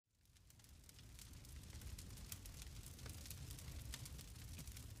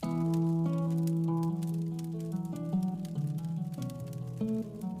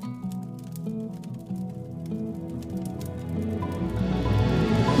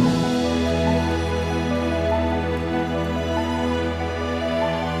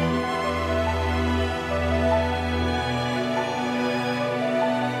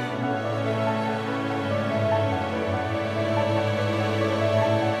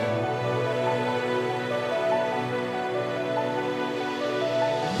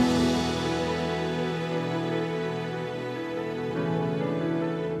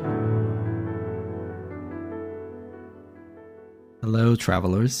Hello,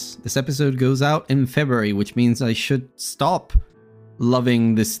 travelers. This episode goes out in February, which means I should stop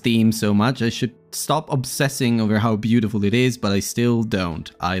loving this theme so much. I should stop obsessing over how beautiful it is, but I still don't.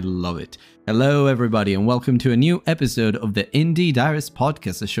 I love it. Hello, everybody, and welcome to a new episode of the Indie Diarist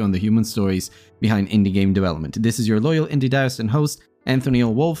podcast, showing the human stories behind indie game development. This is your loyal Indie Diarist and host, Anthony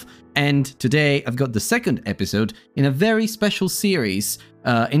L. Wolf, and today I've got the second episode in a very special series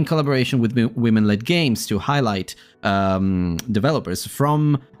in collaboration with Women-Led Games to highlight developers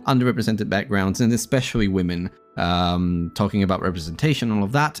from underrepresented backgrounds, and especially women, talking about representation and all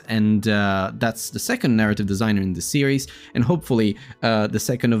of that. And that's the second narrative designer in the series, and hopefully the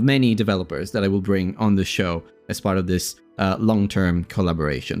second of many developers that I will bring on the show as part of this long-term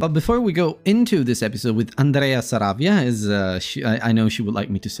collaboration. But before we go into this episode with Andrea Saravia, as I know she would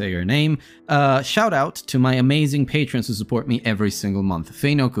like me to say her name, shout out to my amazing patrons who support me every single month.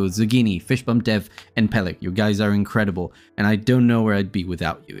 Feinoko, Zugini, Fishbump Dev, and Pelik. You guys are incredible, and I don't know where I'd be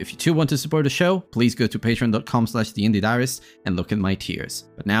without you. If you too want to support the show, please go to patreon.com/theindiediarist and look at my tiers.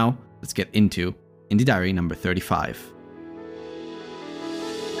 But now, let's get into Indie Diary number 35.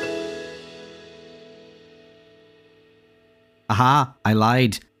 Aha, I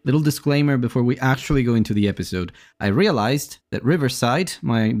lied. Little disclaimer before we actually go into the episode. I realized that Riverside,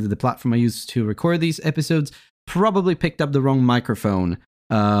 the platform I use to record these episodes, probably picked up the wrong microphone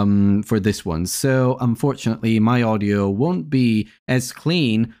for this one. So unfortunately, my audio won't be as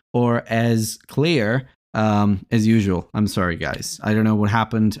clean or as clear as usual. I'm sorry, guys. I don't know what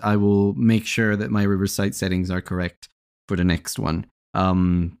happened. I will make sure that my Riverside settings are correct for the next one.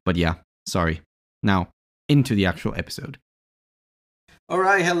 But yeah, sorry. Now, into the actual episode.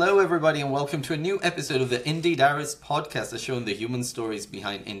 Alright, hello everybody, and welcome to a new episode of the Indie Diarist podcast, showing the human stories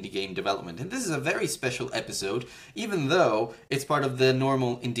behind indie game development. And this is a very special episode, even though it's part of the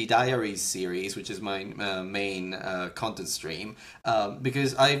normal Indie Diaries series, which is my main content stream,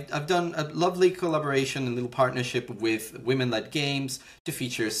 because I've done a lovely collaboration and little partnership with Women-Led Games to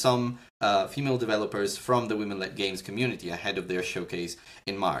feature some female developers from the Women-Led Games community ahead of their showcase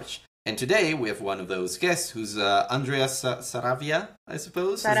in March. And today we have one of those guests who's Andrea Saravia, I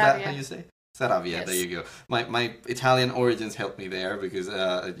suppose? Saravia. Is that how you say? Saravia, yes. There you go. My Italian origins helped me there because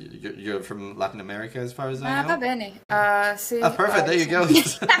you're from Latin America as far as I know. Va bene. Sì. Perfect, there you go.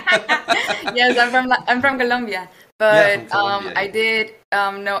 Yes, I'm from Colombia. But Colombia.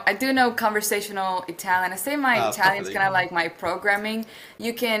 I do know conversational Italian. I say my Italian's kind of like my programming.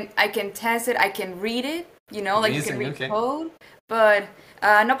 I can test it, I can read it, like you can read code, but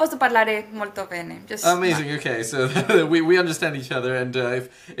non posso parlare molto bene. Amazing. Okay, so we understand each other, and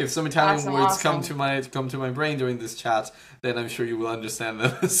if some Italian words come to my brain during this chat, then I'm sure you will understand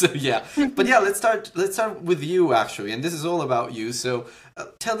them. So yeah, but yeah, let's start with you actually, and this is all about you. So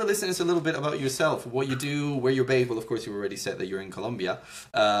tell the listeners a little bit about yourself, what you do, where you're based. Well, of course, you already said that you're in Colombia,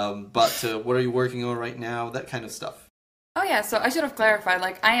 but what are you working on right now? That kind of stuff. Oh yeah, so I should have clarified,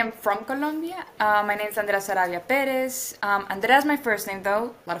 I am from Colombia. My name is Andrea Saravia Pérez. Andrea is my first name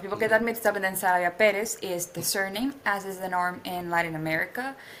though. A lot of people get that mixed up, and then Saravia Pérez is the surname, as is the norm in Latin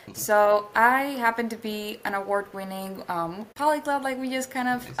America. Mm-hmm. So I happen to be an award-winning polyglot, like we just kind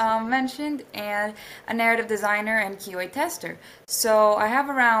of mentioned, and a narrative designer and QA tester. So I have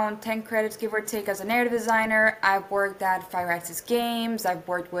around 10 credits, give or take, as a narrative designer. I've worked at Fire Access Games. I've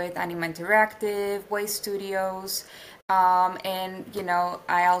worked with Anima Interactive, Waste Studios. And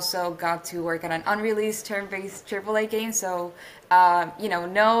I also got to work on an unreleased turn-based AAA game, so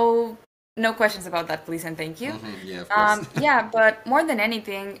no questions about that, please and thank you. Mm-hmm. Yeah, of course. Yeah, but more than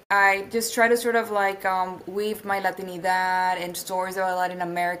anything, I just try to sort of weave my Latinidad and stories about Latin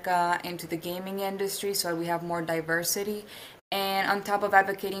America into the gaming industry, so we have more diversity. And on top of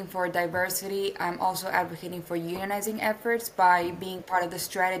advocating for diversity, I'm also advocating for unionizing efforts by being part of the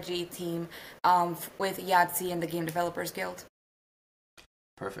strategy team with Yahtzee and the Game Developers Guild.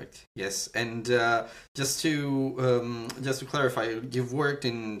 Perfect. Yes, and just to clarify, you've worked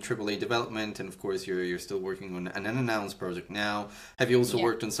in AAA development, and of course you're still working on an unannounced project now. Have you also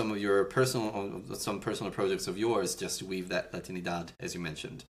worked on some personal projects of yours, just to weave that Latinidad, as you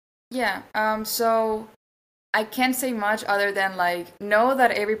mentioned? Yeah. So I can't say much other than know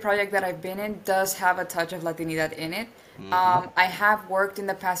that every project that I've been in does have a touch of Latinidad in it. I have worked in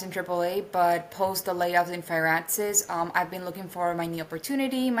the past in AAA, but post the layoffs in Firaxis, I've been looking for my new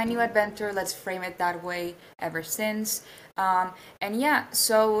opportunity, my new adventure, let's frame it that way, ever since. And yeah,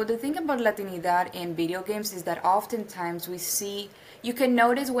 so the thing about Latinidad in video games is that oftentimes you can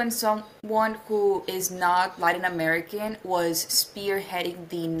notice when someone who is not Latin American was spearheading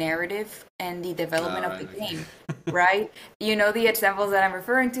the narrative and the development of the game, right? You know the examples that I'm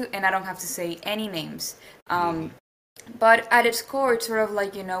referring to, and I don't have to say any names. But at its core, it's sort of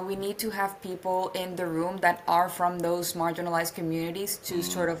like, we need to have people in the room that are from those marginalized communities to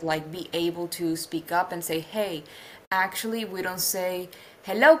sort of like be able to speak up and say, hey, actually, we don't say,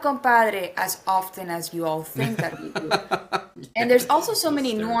 hello, compadre, as often as you all think that we do. And there's also so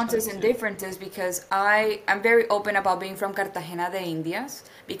many nuances and differences because I'm very open about being from Cartagena de Indias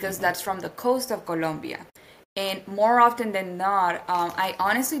because that's from the coast of Colombia. And more often than not, I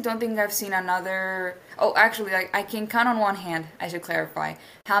honestly don't think I've seen another... Oh, actually, I can count on one hand, I should clarify,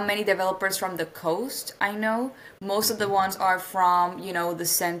 how many developers from the coast I know. Most of the ones are from, the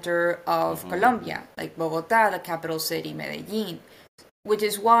center of Colombia, like Bogota, the capital city, Medellin. Which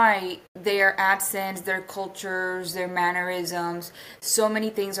is why their accents, their cultures, their mannerisms, so many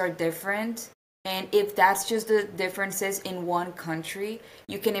things are different. And if that's just the differences in one country,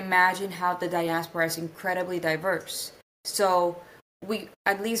 you can imagine how the diaspora is incredibly diverse. So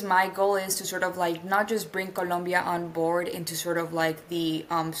at least my goal is to sort of like not just bring Colombia on board into sort of like the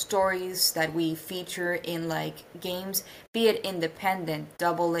stories that we feature in like games, be it independent,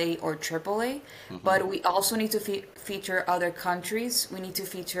 AA or AAA, but we also need to feature other countries. We need to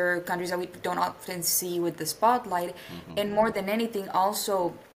feature countries that we don't often see with the spotlight, and more than anything,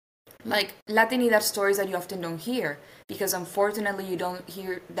 also like Latinidad stories that you often don't hear, because unfortunately you don't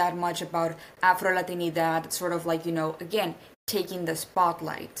hear that much about Afro Latinidad, sort of like, again, taking the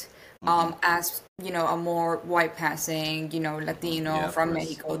spotlight as, a more white passing, Latino from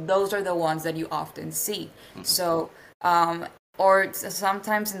Mexico. Those are the ones that you often see. So, or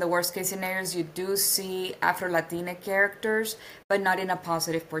sometimes in the worst case scenarios, you do see Afro-Latina characters, but not in a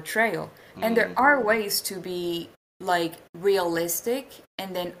positive portrayal. And there are ways to be like realistic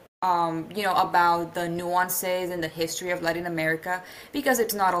and then about the nuances and the history of Latin America, because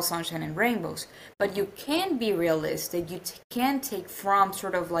it's not all sunshine and rainbows. But you can be realistic. You can take from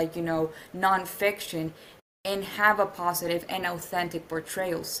sort of like, nonfiction and have a positive and authentic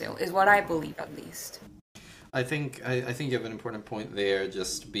portrayal still, is what I believe at least. I think you have an important point there.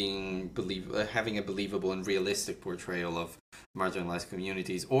 Just having a believable and realistic portrayal of marginalized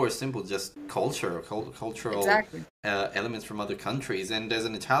communities, or simple just cultural elements from other countries. And as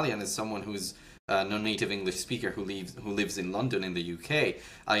an Italian, as someone who's no native English speaker who lives in London in the UK,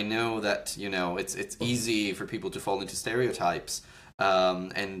 I know that it's easy for people to fall into stereotypes.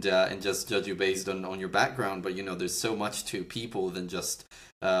 And just judge you based on your background, but there's so much to people than just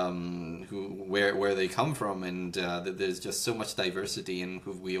where they come from, and there's just so much diversity in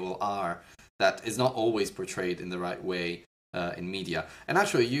who we all are that is not always portrayed in the right way in media. And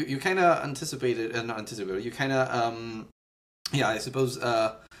actually, you kind of anticipated, not anticipated, you kind of I suppose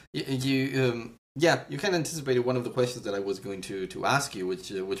you kind of anticipated one of the questions that I was going to ask you,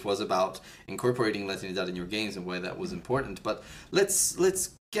 which was about incorporating Latinidad in your games and why that was important. But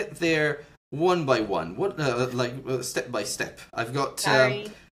let's get there one by one. Step by step. I've got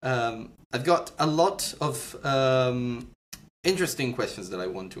a lot of interesting questions that I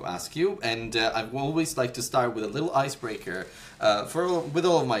want to ask you, and I always like to start with a little icebreaker with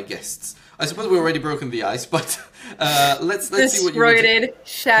all of my guests. I suppose we've already broken the ice, but let's see what you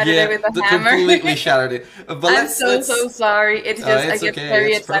shattered it with a hammer. Completely shattered it. But I'm so sorry. It's just I get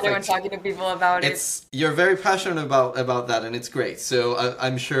very excited perfect. when talking to people about it. You're very passionate about that, and it's great. So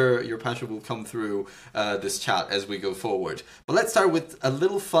I'm sure your passion will come through this chat as we go forward. But let's start with a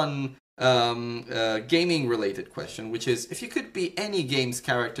little fun gaming related question, which is, if you could be any game's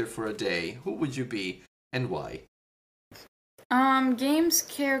character for a day, who would you be and why? Games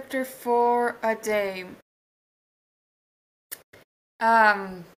character for a day.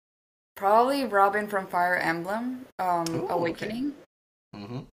 Probably Robin from Fire Emblem, Awakening.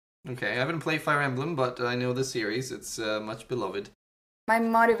 Okay. Okay, I haven't played Fire Emblem, but I know the series. It's much beloved. My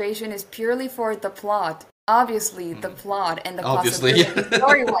motivation is purely for the plot. Obviously, the plot and the possibility.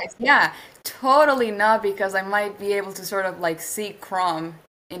 Story-wise, yeah. Totally not because I might be able to sort of like see Crom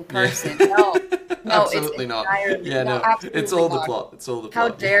in person. No, absolutely not. It's all the plot. It's all the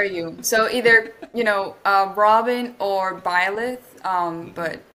plot. How dare you? So either Robin or Byleth.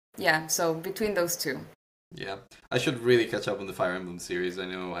 But yeah, so between those two. Yeah, I should really catch up on the Fire Emblem series. I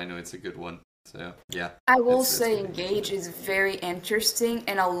know it's a good one. So yeah, I will it's say pretty interesting. Engage is very interesting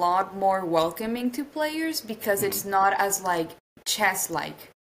and a lot more welcoming to players because it's not as like chess-like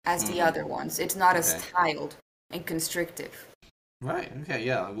as the Hmm. other ones. It's not as Okay. tiled and constrictive. Right. Okay.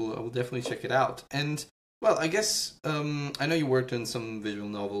 Yeah. I will definitely check it out. And well, I guess I know you worked on some visual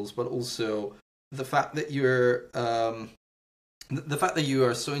novels, but also the fact that the fact that you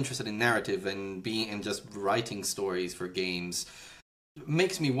are so interested in narrative and being and just writing stories for games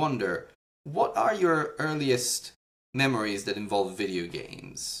makes me wonder, what are your earliest memories that involve video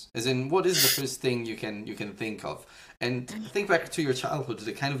games? As in, what is the first thing you can think of? And think back to your childhood,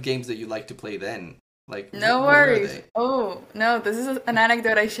 the kind of games that you like to play then. Like, No what were worries. they? Oh, no, this is an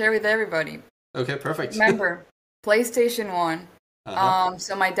anecdote I share with everybody. Okay, perfect. Remember, PlayStation 1. Uh-huh.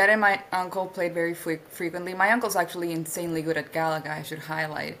 So my dad and my uncle played very frequently. My uncle's actually insanely good at Galaga, I should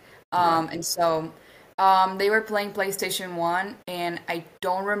highlight. Right. And so they were playing PlayStation 1, and I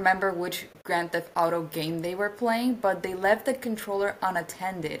don't remember which Grand Theft Auto game they were playing, but they left the controller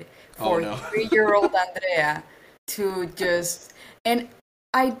unattended Oh for no. 3-year-old Andrea to just. And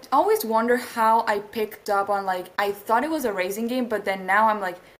I always wonder how I picked up on, like, I thought it was a racing game, but then now I'm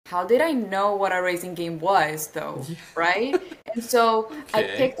like, how did I know what a racing game was, though? Right? And so I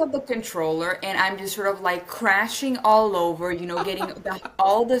Okay. picked up the controller and I'm just sort of like crashing all over, getting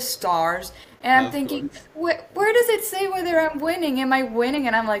all the stars. And I'm Of thinking, course. where does it say whether I'm winning? Am I winning?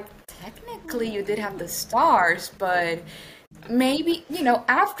 And I'm like, technically you did have the stars, but maybe,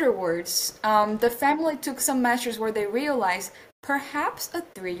 afterwards, the family took some measures where they realized perhaps a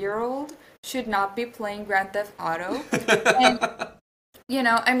 3-year-old should not be playing Grand Theft Auto. And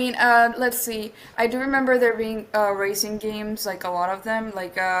I mean, let's see. I do remember there being racing games, like a lot of them.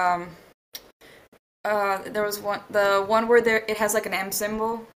 Like, there was the one where it has like an M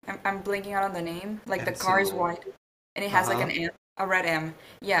symbol. I'm blinking out on the name. Like the M car is symbol. white, and it has like Uh-huh. an M, a red M.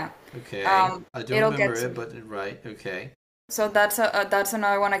 Yeah. Okay. I don't It'll remember get to it, me. but right. Okay. So that's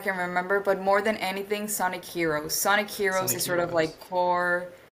another one I can remember. But more than anything, Sonic Heroes. Sonic Heroes Sonic is sort of Heroes. like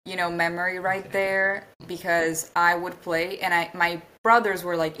core, memory right Okay. there because I would play, and my brothers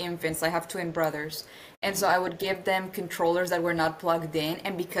were like infants. I have twin brothers, and so I would give them controllers that were not plugged in.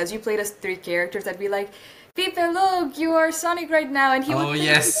 And because you played as 3 characters, I'd be like, "Pipe, look, you are Sonic right now," and he Oh would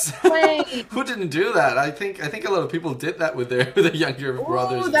continue yes. to play. Who didn't do that? I think a lot of people did that with their younger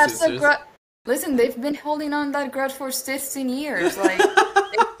brothers Ooh, and that's a sisters. grudge. Listen, they've been holding on that grudge for 16 years. Like,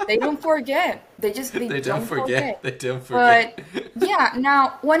 they don't forget. They They don't don't forget. forget. They don't But forget. yeah,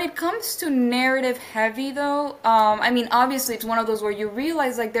 now when it comes to narrative heavy though, I mean, obviously it's one of those where you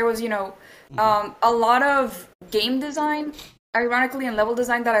realize like there was, Mhm. a lot of game design, ironically, and level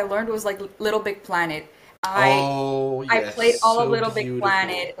design that I learned was like Little Big Planet. I Oh I yes, played all of so Little Big beautiful.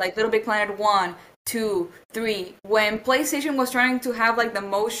 Planet, like Little Big Planet 1, 2, 3. When PlayStation was trying to have like the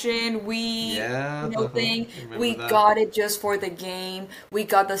motion Wii, Yeah, thing, I remember we that. got it just for the game. We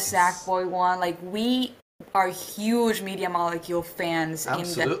got the Yes. Sackboy one. Like we are huge Media Molecule fans in the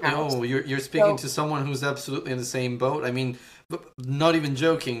Absolutely. house. Oh, you're speaking So to someone who's absolutely in the same boat. I mean, not even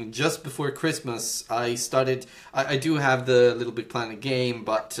joking. Just before Christmas, I started. I do have the Little Big Planet game,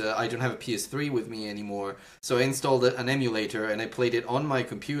 but I don't have a PS3 with me anymore. So I installed an emulator and I played it on my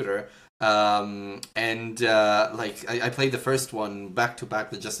computer. And like I played the first one back to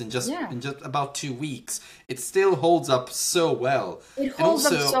back, just yeah, in just about 2 weeks. It still holds up so well, it and holds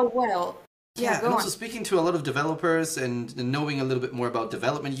up also. so well. Yeah, Yeah, go and also on. speaking to a lot of developers and knowing a little bit more about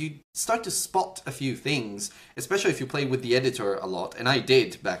development, you start to spot a few things, especially if you play with the editor a lot. And I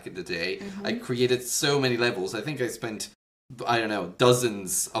did back in the day. I Hmm. created so many levels. I think I spent, I don't know,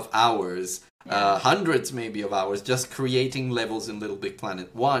 dozens of hours, Yeah. hundreds maybe of hours just creating levels in Little Big Planet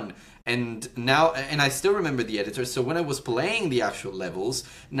 1. And now, and I still remember the editor, so when I was playing the actual levels,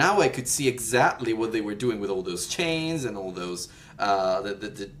 now I could see exactly what they were doing with all those chains and all those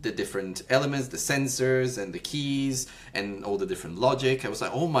the different elements, the sensors and the keys and all the different logic. I was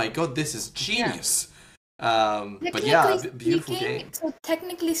like, oh my god, this is Yeah. genius. But yeah, Technically beautiful speaking, game. so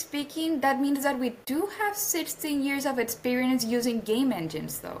technically speaking, that means that we do have 16 years of experience using game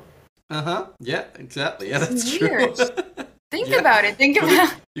engines, though. Uh huh. Yeah, exactly. Yeah, that's 16 true. years. Think Yeah, about it. Think put it.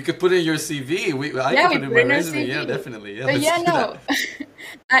 about. You could put in your CV. I Yeah, could we put in put my in our resume. Yeah, CV. definitely. Yeah, But let's yeah, do no,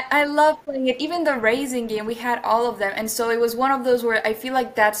 that. I love playing it. Even the racing game, we had all of them, and so it was one of those where I feel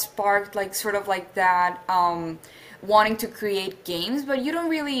like that sparked like sort of like that wanting to create games, but you don't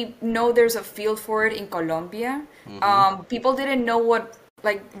really know there's a field for it in Colombia. Mm-hmm. People didn't know what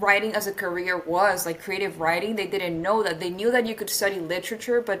like writing as a career was, like creative writing. They didn't know that. They knew that you could study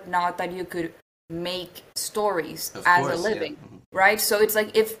literature, but not that you could make stories Of as a course. Yeah. living, right? So it's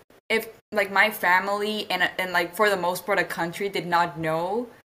like if like my family and like for the most part a country did not know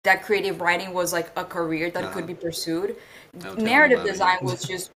that creative writing was like a career that could be pursued. No, tell me Narrative about design it. was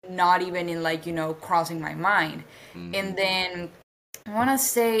just not even in like, crossing my mind. And then I want to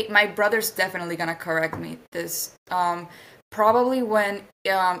say my brother's definitely gonna correct me this. Probably when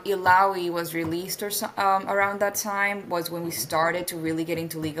Ilaoi was released or around that time was when we started to really get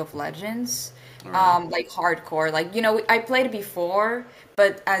into League of Legends. Like hardcore. Like, I played it before,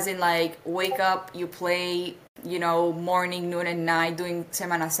 but as in like wake up, you play, morning, noon, and night doing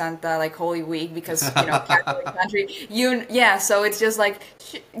Semana Santa, like Holy Week, because, Catholic country. Yeah, so it's just like,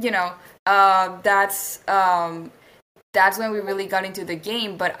 that's when we really got into the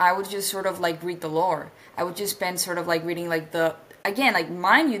game. But I would just sort of like read the lore. I would just spend sort of like reading like again, like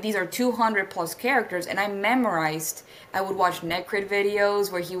mind you, these are 200 plus characters, and I memorized. I would watch Netcrit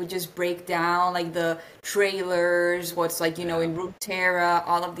videos where he would just break down like the trailers, what's like, in Runeterra,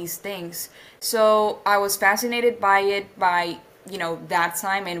 all of these things. So I was fascinated by it by, that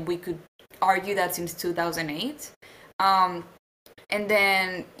time, and we could argue that since 2008. And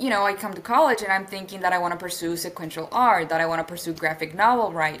then, I come to college and I'm thinking that I want to pursue sequential art, that I want to pursue graphic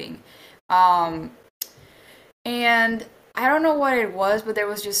novel writing. And I don't know what it was, but there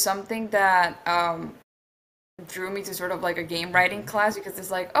was just something that drew me to sort of like a game writing class, because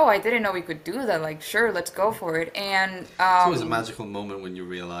it's like, oh, I didn't know we could do that. Like, sure, let's go for it. And it's always a magical moment when you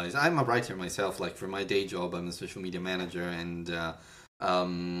realize. I'm a writer myself. Like for my day job, I'm a social media manager and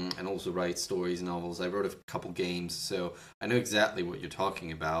also write stories, novels. I wrote a couple games, so I know exactly what you're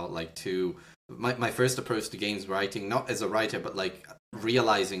talking about. Like my first approach to games writing, not as a writer, but like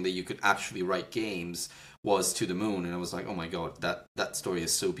realizing that you could actually write games, was To the Moon, and I was like, oh my god, that story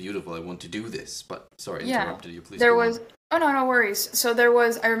is so beautiful. I want to do this. But sorry, I interrupted you. Please. There was. Oh no worries. So there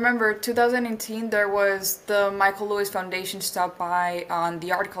was. I remember 2018. There was the Michael Lewis Foundation stopped by on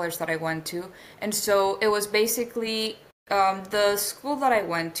the art colors that I went to, and so it was basically the school that I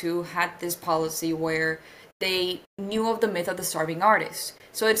went to had this policy where they knew of the myth of the starving artist.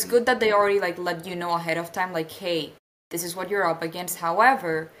 So it's good that they already like let you know ahead of time, like, hey, this is what you're up against.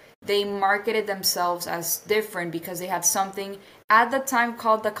 However, they marketed themselves as different because they had something at the time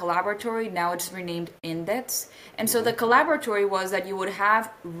called the Collaboratory. Now it's renamed Index. And so the Collaboratory was that you would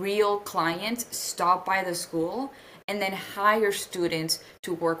have real clients stop by the school and then hire students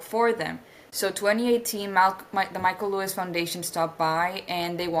to work for them. So 2018, the Michael Lewis Foundation stopped by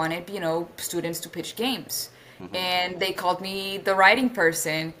and they wanted, students to pitch games. And they called me the writing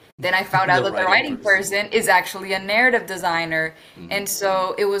person. Then I found out that the writing person is actually a narrative designer. And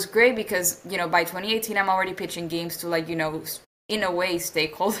so it was great because, by 2018, I'm already pitching games to like, in a way,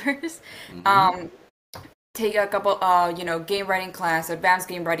 stakeholders. Take a couple, game writing class, advanced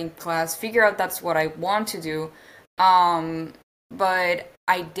game writing class, figure out that's what I want to do. But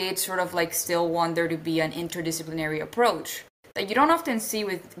I did sort of like still want there to be an interdisciplinary approach that you don't often see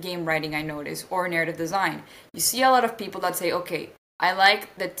with game writing, I notice, or narrative design. You see a lot of people that say, okay, I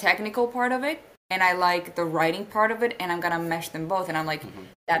like the technical part of it and I like the writing part of it, and I'm gonna mesh them both. And I'm like,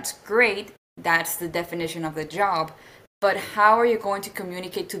 that's great, that's the definition of the job, but how are you going to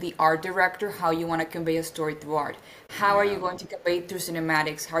communicate to the art director how you want to convey a story through art? How are you going to convey it through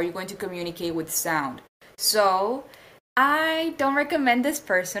cinematics? How are you going to communicate with sound? So I don't recommend this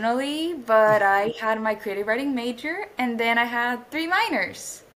personally, but I had my creative writing major, and then I had 3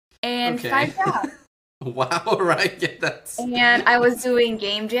 minors and 5 jobs. Wow, right? Yeah, that's. And I was doing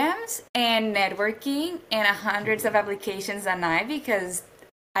game jams and networking and hundreds of applications a night because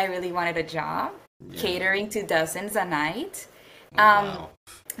I really wanted a job, catering to dozens a night. Wow.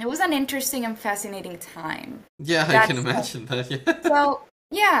 It was an interesting and fascinating time. Yeah, I can imagine that. Yeah. So,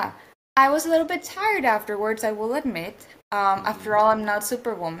 yeah. I was a little bit tired afterwards, I will admit. After all, I'm not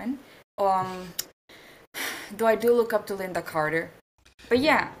Superwoman. Though I do look up to Linda Carter. But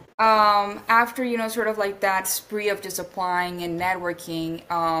yeah, after, sort of like that spree of just applying and networking,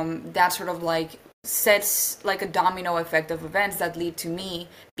 that sort of like sets like a domino effect of events that lead to me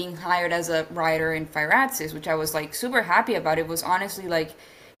being hired as a writer in Fire Axis, which I was like super happy about. It was honestly like,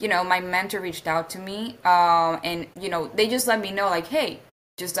 my mentor reached out to me, and, they just let me know like, hey,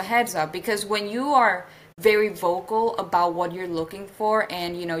 just a heads up, because when you are very vocal about what you're looking for,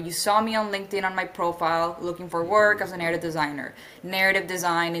 and you saw me on LinkedIn on my profile looking for work as a narrative designer, narrative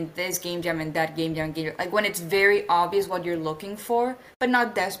design in this game jam and that game jam, like when it's very obvious what you're looking for but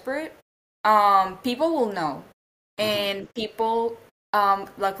not desperate, people will know. And people,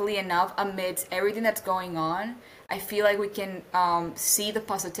 luckily enough, amidst everything that's going on, I feel like we can see the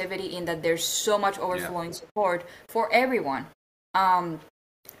positivity in that there's so much overflowing support for everyone.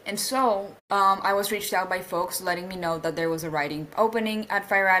 And so I was reached out by folks letting me know that there was a writing opening at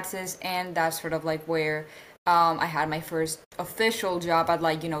Fire Axis, and that's sort of like where I had my first official job at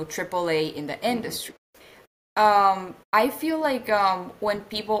like, AAA in the industry. I feel like when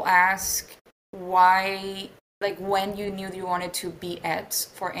people ask why, like when you knew you wanted to be at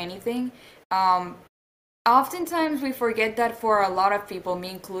for anything, oftentimes we forget that for a lot of people,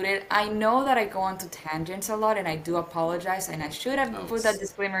 me included. I know that I go onto tangents a lot and I do apologize, and I should have put that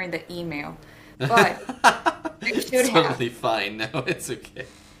disclaimer in the email, but I should It's have. totally fine. No, it's okay.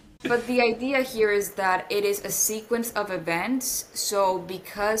 But the idea here is that it is a sequence of events. So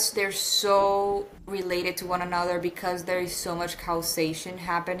because they're so related to one another, because there is so much causation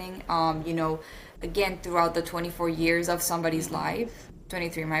happening, again, throughout the 24 years of somebody's life,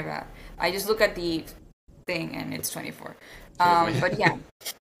 23, my bad. I just look at the thing and it's 24. But yeah.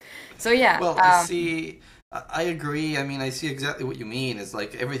 So yeah. Well, see, I agree. I mean, I see exactly what you mean. It's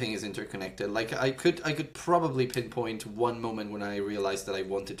like everything is interconnected. Like I could probably pinpoint one moment when I realized that I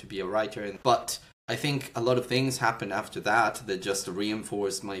wanted to be a writer, but I think a lot of things happened after that that just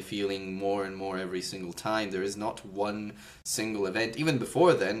reinforced my feeling more and more every single time. There is not one single event. Even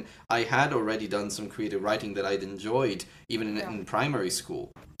before then, I had already done some creative writing that I'd enjoyed, even in primary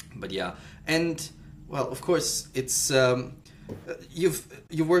school. But yeah, and well, of course, it's you've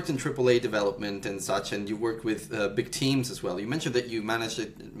worked in AAA development and such, and you worked with big teams as well. You mentioned that you managed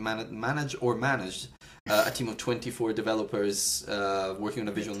a team of 24 developers working on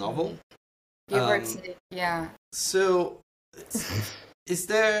a visual novel. Yeah. So, is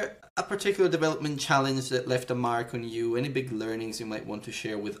there a particular development challenge that left a mark on you? Any big learnings you might want to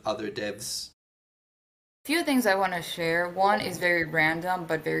share with other devs? Few things I want to share. One is very random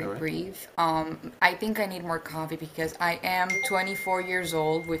but very brief. I think I need more coffee because I am 24 years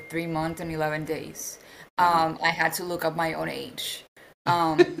old with 3 months and 11 days. I had to look up my own age.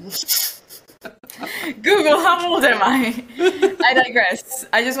 Google, how old am I? I digress.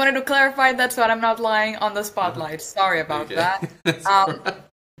 I just wanted to clarify that so I'm not lying on the spotlight. Sorry about that.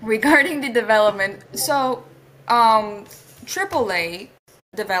 Regarding the development, so AAA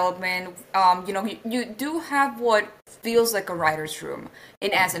development, you do have what feels like a writer's room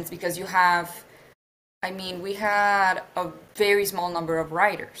in essence, because we had a very small number of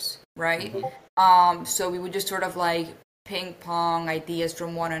writers, right? So we would just sort of like ping pong ideas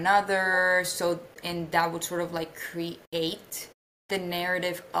from one another, and that would sort of like create the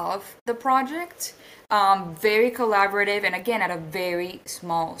narrative of the project. Very collaborative, and again at a very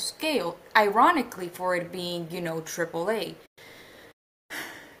small scale, ironically for it being AAA.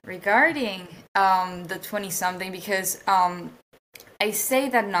 Regarding the 20-something, because I say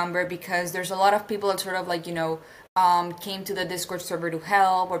that number because there's a lot of people that sort of like, came to the Discord server to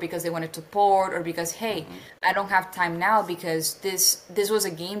help, or because they wanted support, or because, hey, I don't have time now because this was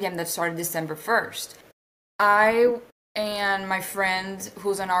a game jam that started December 1st. I and my friend,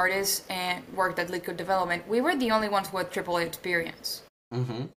 who's an artist and worked at Liquid Development, we were the only ones with AAA experience.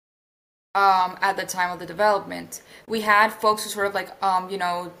 At the time of the development, we had folks who sort of like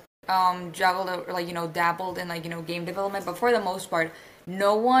juggled or like dabbled in like game development, but for the most part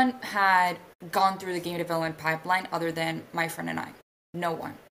no one had gone through the game development pipeline other than my friend and I. No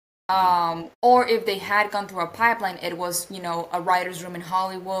one. Or if they had gone through a pipeline, it was a writer's room in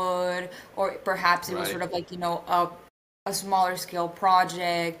Hollywood, or perhaps it was sort of like a smaller scale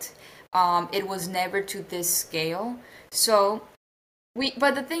project. It was never to this scale. So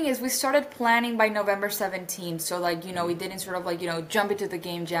but the thing is, we started planning by November 17th, so like, we didn't sort of like, jump into the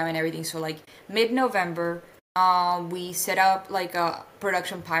game jam and everything. So like mid-November, we set up like a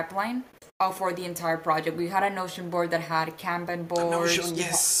production pipeline for the entire project. We had a Notion board that had Kanban boards. Notion,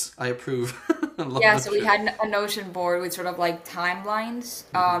 yes, I approve. So we had a Notion board with sort of like timelines,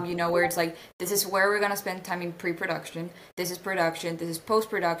 where it's like, this is where we're going to spend time in pre-production, this is production, this is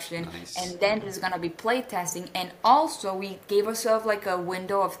post-production, and then this is going to be play testing. And also we gave ourselves like a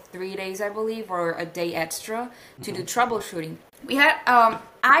window of 3 days, I believe, or a day extra to do troubleshooting. We had,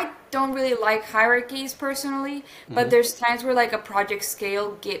 I don't really like hierarchies personally, but there's times where like a project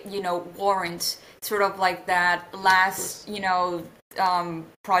scale warrants sort of like that last,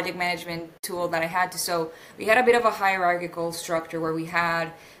 project management tool that I had to. So we had a bit of a hierarchical structure where we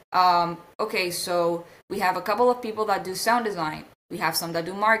had, so we have a couple of people that do sound design. We have some that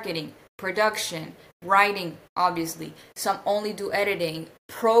do marketing, production, writing, obviously. Some only do editing,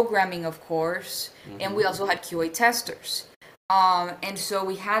 programming, of course. And we also had QA testers. And so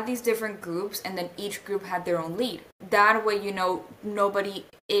we had these different groups, and then each group had their own lead. That way,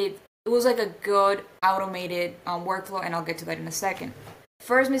 it was like a good automated workflow, and I'll get to that in a second.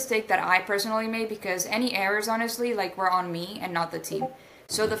 First mistake that I personally made, because any errors, honestly, like were on me and not the team.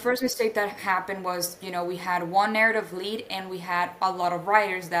 So the first mistake that happened was, we had one narrative lead, and we had a lot of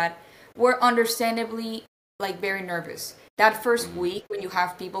writers that were understandably like very nervous. That first week when you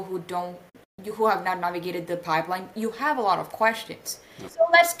have people who have not navigated the pipeline, you have a lot of questions. So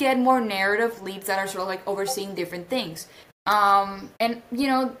let's get more narrative leads that are sort of like overseeing different things. And you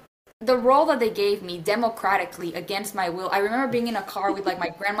know, the role that they gave me democratically against my will. I remember being in a car with like my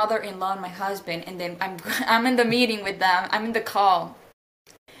grandmother-in-law and my husband, and then I'm in the meeting with them. I'm in the call,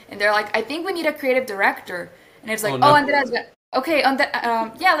 and they're like, "I think we need a creative director." And it's like, "Oh, Andrea's gonna, okay,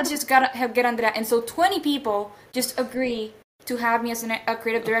 yeah, let's just get Andrea." And so 20 people just agree to have me as a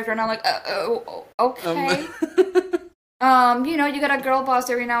creative director, and I'm like, okay. You know, you got a girl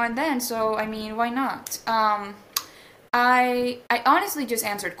boss every now and then, so I mean, why not? I honestly just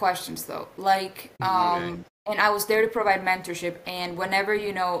answered questions though, like, and I was there to provide mentorship. And whenever,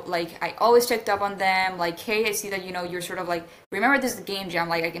 you know, like, I always checked up on them, like, hey, I see that, you know, you're sort of like, remember this is a game jam,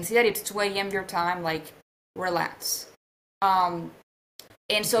 like, I can see that it's 2 a.m. your time, like, relax. And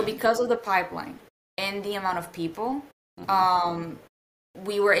so because of the pipeline and the amount of people,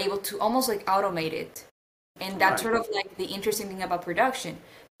 we were able to almost like automate it. And that's sort of like the interesting thing about production.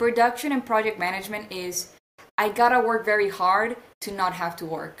 Production and project management is, I gotta work very hard to not have to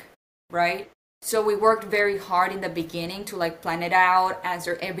work, right? So we worked very hard in the beginning to like plan it out,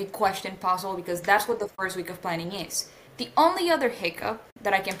 answer every question possible, because that's what the first week of planning is. The only other hiccup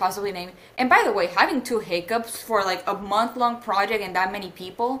that I can possibly name, and by the way, having 2 hiccups for like a month-long project and that many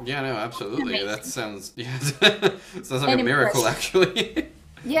people. Yeah, no, absolutely. That sounds sounds like a miracle, actually.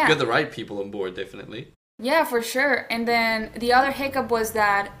 Yeah. Got the right people on board, definitely. Yeah, for sure. And then the other hiccup was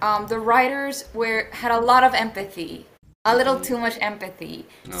that the writers had a lot of empathy, a little too much empathy.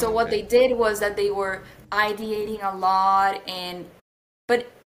 So what they did was that they were ideating a lot,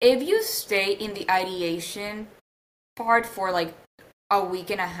 but if you stay in the ideation part for like a week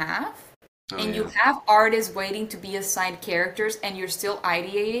and a half, you have artists waiting to be assigned characters, and you're still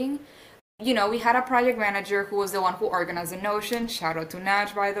ideating. You know, we had a project manager who was the one who organized the Notion. Shout out to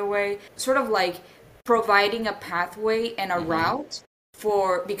Naj, by the way. Sort of like providing a pathway and a route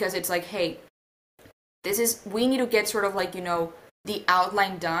because it's like, hey, we need to get sort of like, you know, the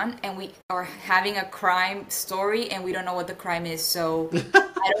outline done, and we are having a crime story and we don't know what the crime is, so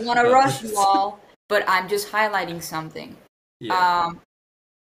I don't want to rush you all, but I'm just highlighting something. Yeah.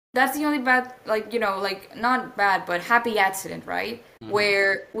 That's the only bad, like, you know, like, not bad, but happy accident, right?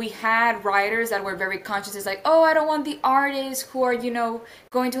 Where we had writers that were very conscious. It's like, oh, I don't want the artists who are, you know,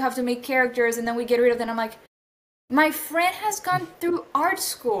 going to have to make characters, and then we get rid of them. I'm like, my friend has gone through art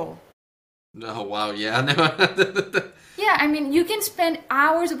school. Oh, wow, yeah. No. Yeah, I mean, you can spend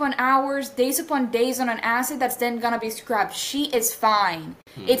hours upon hours, days upon days on an asset that's then gonna be scrapped. She is fine.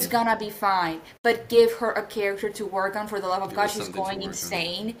 It's gonna be fine. But give her a character to work on, for the love of God. She's going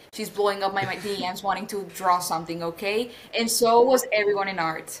insane. She's blowing up my DMs wanting to draw something, okay? And so was everyone in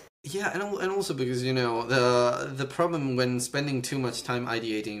art. Yeah, and also because, you know, the problem when spending too much time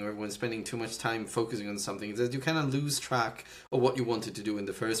ideating, or when spending too much time focusing on something, is that you kind of lose track of what you wanted to do in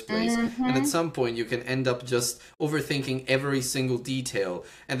the first place. And at some point you can end up just overthinking every single detail,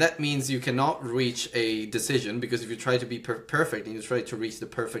 and that means you cannot reach a decision, because if you try to be perfect and you try to reach the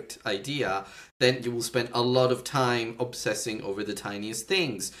perfect idea, then you will spend a lot of time obsessing over the tiniest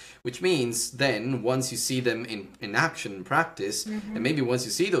things, which means then once you see them in action, in practice, and maybe once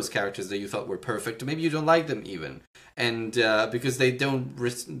you see those characters that you thought were perfect, maybe you don't like them even, and because they don't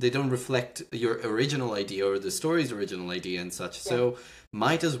reflect your original idea or the story's original idea and such. So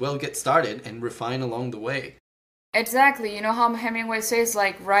might as well get started and refine along the way. Exactly. You know how Hemingway says,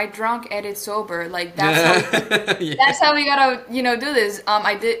 like, write drunk, edit sober. Like, that's how we gotta, you know, do this.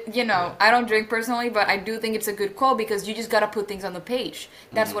 I don't drink personally, but I do think it's a good quote, because you just gotta put things on the page.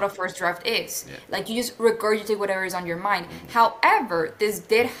 That's what a first draft is. Yeah. Like, you just regurgitate whatever is on your mind. However, this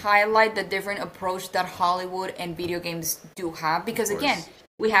did highlight the different approach that Hollywood and video games do have, because again,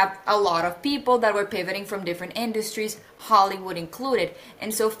 we have a lot of people that were pivoting from different industries, Hollywood included.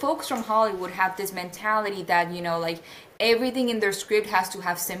 And so folks from Hollywood have this mentality that, you know, like, everything in their script has to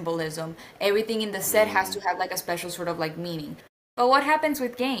have symbolism. Everything in the set has to have like a special sort of like meaning. But what happens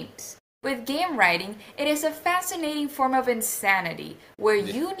with games? With game writing, it is a fascinating form of insanity where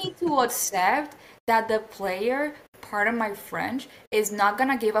you need to accept that the player, pardon my French, is not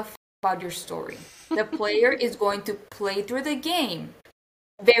gonna give a f about your story. The player is going to play through the game.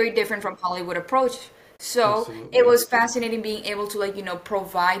 Very different from Hollywood approach. So absolutely. It was fascinating being able to, like, you know,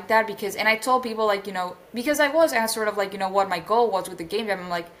 provide that, because, and I told people, like, you know, because I was asked sort of like, you know, what my goal was with the game jam. I'm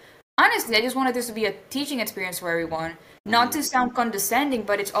like, honestly, I just wanted this to be a teaching experience for everyone. Not to sound condescending,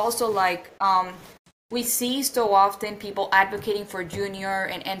 but it's also like, we see so often people advocating for junior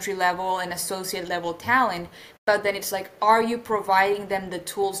and entry level and associate level talent, but then it's like, are you providing them the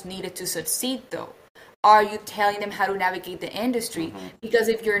tools needed to succeed though? are you telling them how to navigate the industry? Because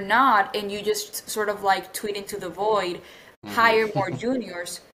if you're not, and you just sort of like tweet into the void, hire more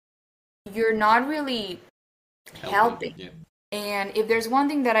juniors, you're not really helping. Yeah. And if there's one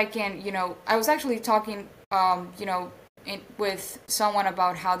thing that I can, I was actually talking, with someone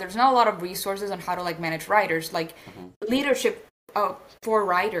about how there's not a lot of resources on how to like manage writers, like leadership for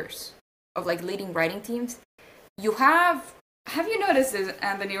writers of like leading writing teams. You have you noticed this,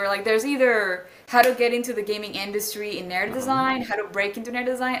 Anthony? Where like there's either how to get into the gaming industry in narrative design, how to break into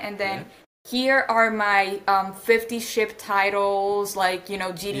narrative design, and then here are my 50 ship titles, like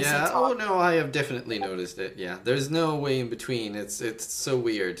GDC. Yeah. Top. Oh no, I have definitely noticed it. Yeah, there's no way in between. It's so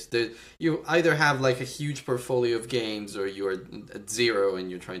weird. You either have like a huge portfolio of games, or you are at zero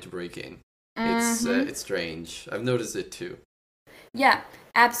and you're trying to break in. It's strange. I've noticed it too. Yeah,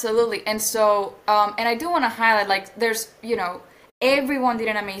 absolutely. And so, and I do want to highlight, like, there's, everyone did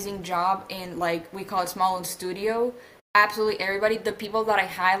an amazing job in, like, we call it Small Own Studio. Absolutely everybody. The people that I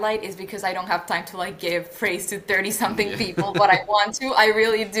highlight is because I don't have time to, like, give praise to 30-something people, but I want to. I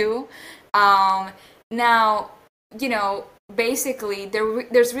really do. Now, basically,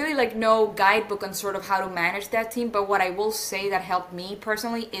 there's really, like, no guidebook on sort of how to manage that team, but what I will say that helped me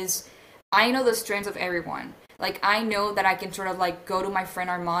personally is I know the strengths of everyone. Like, I know that I can sort of, like, go to my friend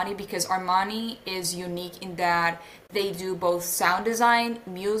Armani, because Armani is unique in that they do both sound design,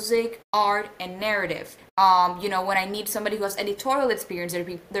 music, art, and narrative. When I need somebody who has editorial experience,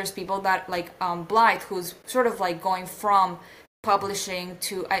 there's people that, like, Blythe, who's sort of, like, going from publishing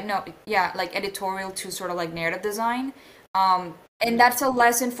to, editorial to sort of, like, narrative design. And that's a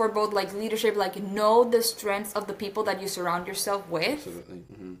lesson for both, like, leadership, like, know the strengths of the people that you surround yourself with. Absolutely.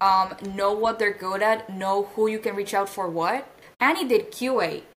 Know what they're good at, know who you can reach out for what. Annie did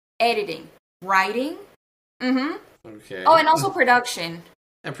QA, editing, writing. Okay. Oh, and also production.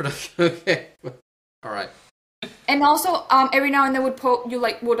 And production. Okay. All right. And also, every now and then would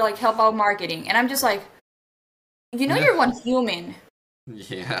help out marketing. And I'm just like, you're one human.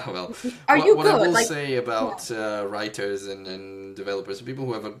 Yeah, well, Are you what good? I will Like, say about writers and developers and people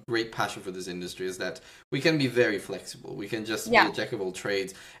who have a great passion for this industry is that we can be very flexible. We can just be a jack of all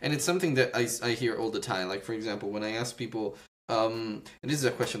trades. And it's something that I hear all the time. Like, for example, when I ask people, and this is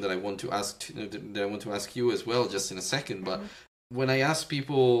a question that I want to ask you as well just in a second, but when I ask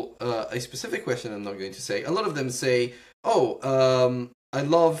people a specific question, I'm not going to say, a lot of them say, I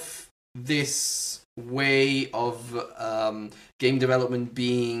love this way of game development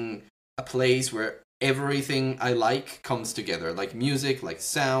being a place where everything I like comes together. Like music, like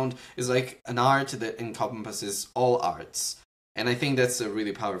sound, is like an art that encompasses all arts. And I think that's a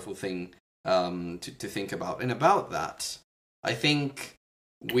really powerful thing to think about. And about that, I think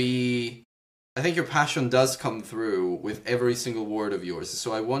your passion does come through with every single word of yours.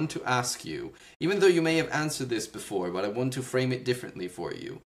 So I want to ask you, even though you may have answered this before, but I want to frame it differently for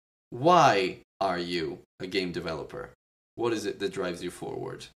you. Why are you a game developer? What is it that drives you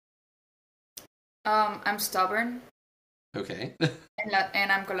forward? I'm stubborn. Okay.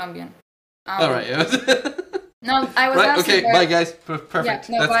 and I'm Colombian. All right. No, I was right. Okay. Bye, guys. Perfect.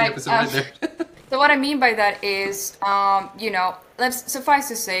 Yeah, That's the episode right there. So what I mean by that is, let's suffice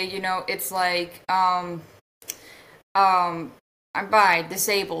to say, it's like, I'm bi,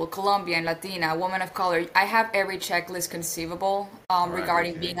 disabled, Colombian, Latina, woman of color. I have every checklist conceivable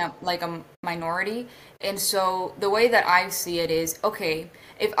regarding being a minority. And so the way that I see it is, okay,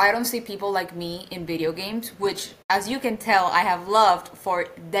 if I don't see people like me in video games, which, as you can tell, I have loved for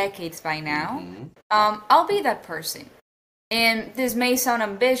decades by now, I'll be that person. And this may sound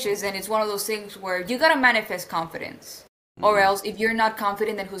ambitious, and it's one of those things where you gotta manifest confidence. Or else, if you're not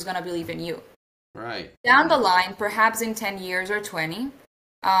confident, then who's gonna believe in you? Right. Down the line, perhaps in 10 years or 20,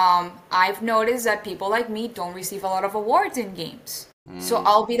 I've noticed that people like me don't receive a lot of awards in games. So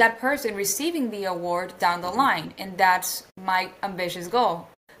I'll be that person receiving the award down the line. And that's my ambitious goal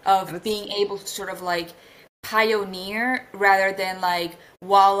of being able to sort of like pioneer rather than like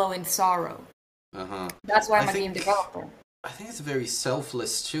wallow in sorrow. That's why I'm a game developer. I think it's very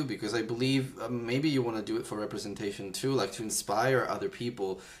selfless too, because I believe maybe you want to do it for representation too, like to inspire other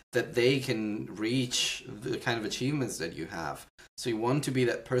people that they can reach the kind of achievements that you have. So you want to be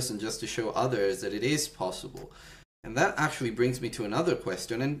that person just to show others that it is possible. And that actually brings me to another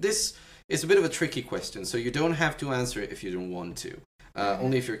question, and this is a bit of a tricky question, so you don't have to answer it if you don't want to,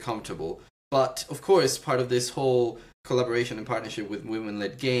 only if you're comfortable. But of course, part of this whole collaboration and partnership with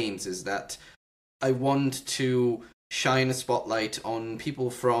women-led games is that I want to shine a spotlight on people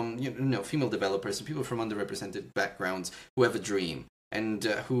from, female developers and people from underrepresented backgrounds who have a dream and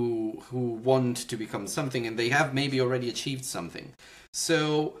who want to become something, and they have maybe already achieved something.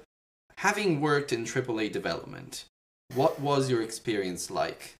 So having worked in AAA development, what was your experience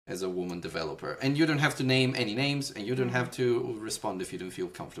like as a woman developer? And you don't have to name any names, and you don't have to respond if you don't feel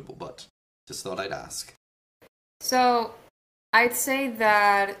comfortable, but just thought I'd ask. So I'd say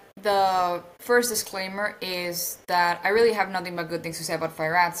that the first disclaimer is that I really have nothing but good things to say about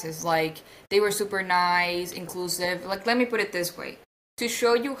Fire Axis. Like, they were super nice, inclusive. Like, let me put it this way. To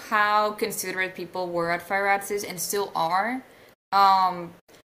show you how considerate people were at Fire Axis and still are,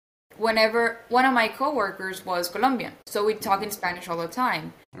 whenever one of my coworkers was Colombian, so we talk in Spanish all the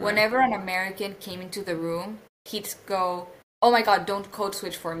time. Right. Whenever an American came into the room, he'd go, "Oh my God, don't code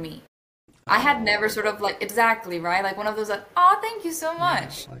switch for me." I had never sort of like, exactly, right? Like one of those like, "Oh, thank you so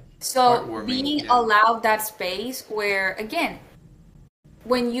much." Yeah, like so being allowed that space where, again,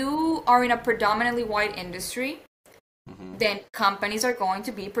 when you are in a predominantly white industry, then companies are going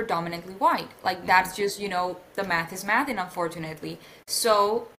to be predominantly white. Like that's just, the math is math, and unfortunately.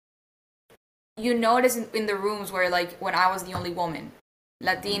 So you notice in the rooms where, like, when I was the only woman,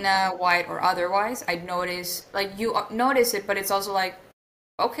 Latina, white, or otherwise, I'd notice, like, you notice it, but it's also like,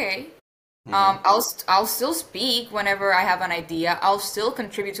 okay, I'll still speak whenever I have an idea. I'll still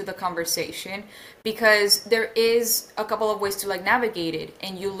contribute to the conversation, because there is a couple of ways to, like, navigate it,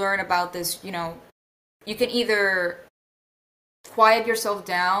 and you learn about this, you can either quiet yourself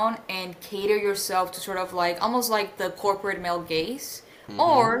down and cater yourself to sort of like, almost like the corporate male gaze,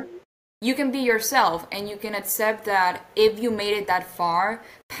 or you can be yourself, and you can accept that if you made it that far,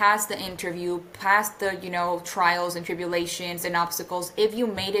 past the interview, past the, trials and tribulations and obstacles, if you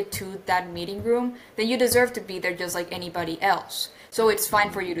made it to that meeting room, then you deserve to be there just like anybody else. So it's fine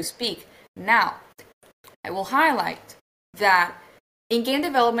for you to speak. Now, I will highlight that in game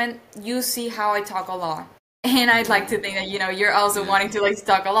development, you see how I talk a lot. And I'd like to think that, you're also wanting to, like,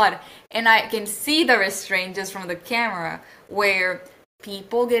 talk a lot. And I can see the restraint just from the camera, where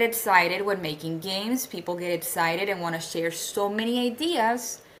people get excited when making games. People get excited and want to share so many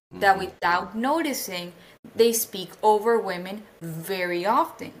ideas that without noticing, they speak over women very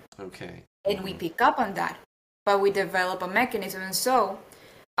often. Okay. And we pick up on that. But we develop a mechanism. And so,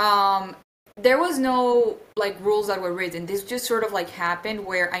 there was no, like, rules that were written. This just sort of, like, happened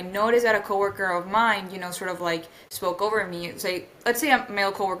where I noticed that a coworker of mine, sort of, like, spoke over me. Let's say a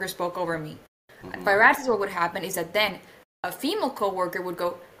male coworker spoke over me. By practice, what would happen is that then a female coworker would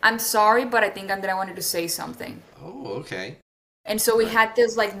go, "I'm sorry, but I think Andrea wanted to say something." Oh, okay. And so we had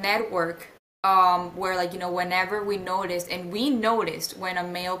this, like, network where, like, whenever we noticed when a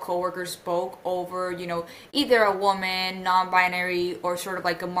male coworker spoke over, either a woman, non-binary, or sort of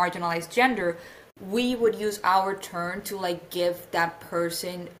like a marginalized gender, we would use our turn to, like, give that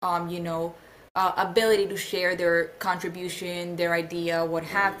person, ability to share their contribution, their idea, what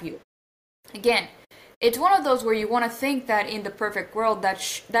have you. Again, it's one of those where you want to think that in the perfect world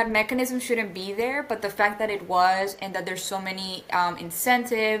that mechanism shouldn't be there, but the fact that it was, and that there's so many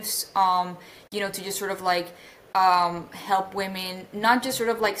incentives, to just sort of like help women not just sort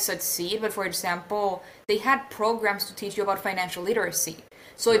of like succeed, but for example, they had programs to teach you about financial literacy.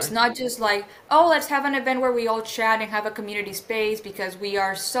 So it's not just like, oh, let's have an event where we all chat and have a community space because we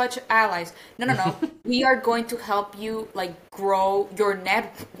are such allies. No. We are going to help you, like, grow your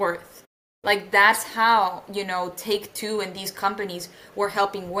net worth. Like, that's how, Take-Two and these companies were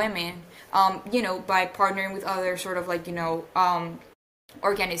helping women, by partnering with other sort of like,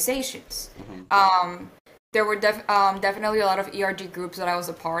 organizations. There were definitely a lot of ERG groups that I was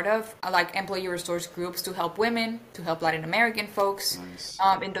a part of, like employee resource groups to help women, to help Latin American folks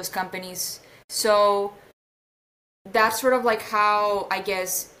in those companies. So that's sort of like how, I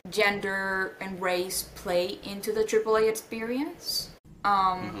guess, gender and race play into the AAA experience.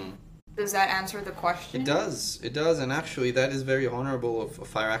 Does that answer the question? It does, and actually that is very honorable of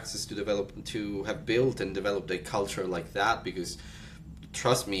Fire Axis to have built and developed a culture like that, because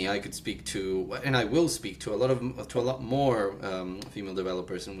trust me, I could speak to, and I will speak to a lot more female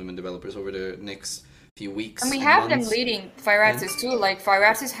developers and women developers over the next few weeks. And we have them leading Fire Axis too. Like, Fire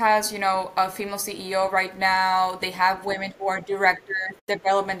Axis has, a female CEO right now. They have women who are directors,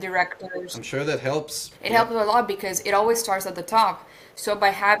 development directors. I'm sure that helps. It helps a lot because it always starts at the top. So by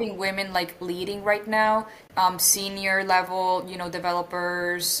having women, like, leading right now, senior level,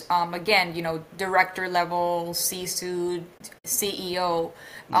 developers, again, director level, C-suite, CEO,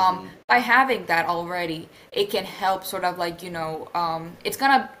 by having that already, it can help sort of like, it's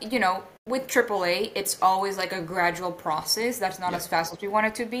gonna, with AAA, it's always like a gradual process. That's not as fast as we want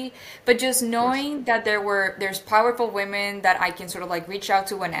it to be. But just knowing that there's powerful women that I can sort of like reach out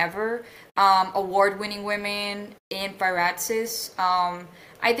to whenever, award-winning women in Fire Axis,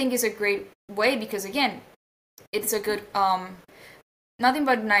 I think is a great way, because again, it's a good nothing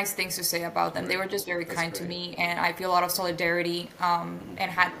but nice things to say about them. They were just very That's kind to great. me, and I feel a lot of solidarity, and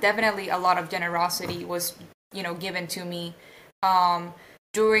had definitely a lot of generosity was, given to me.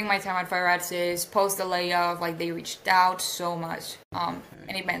 During my time at Fire Arts, post the layoff, like they reached out so much, and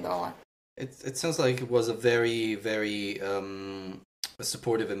it meant a lot. It sounds like it was a very very a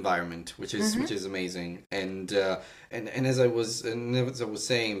supportive environment, which is amazing. And as I was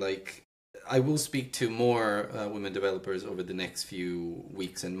saying, like I will speak to more women developers over the next few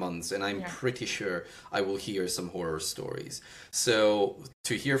weeks and months, and I'm pretty sure I will hear some horror stories. So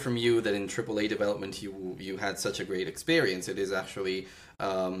to hear from you that in AAA development you had such a great experience, it is actually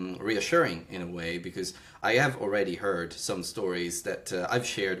reassuring in a way, because I have already heard some stories that I've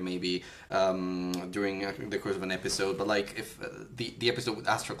shared maybe during the course of an episode. But like if the episode with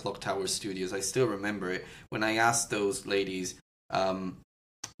Astro Clock Tower Studios, I still remember it when I asked those ladies.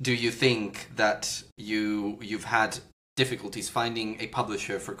 Do you think that you've had difficulties finding a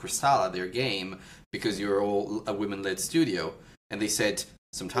publisher for Crystala, their game, because you're all a women-led studio? And they said,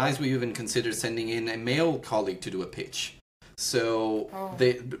 sometimes we even consider sending in a male colleague to do a pitch. So,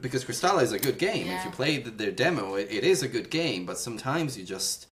 because Crystala is a good game. If you play their demo, it is a good game, but sometimes it's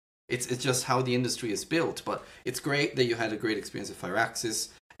just how the industry is built. But it's great that you had a great experience at Firaxis,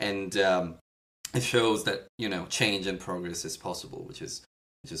 and it shows that, change and progress is possible, which is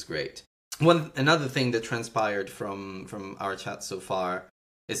great. Another thing that transpired from our chat so far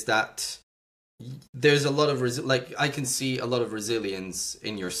is that there's a lot of I can see a lot of resilience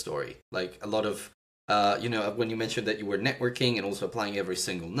in your story. Like a lot of when you mentioned that you were networking and also applying every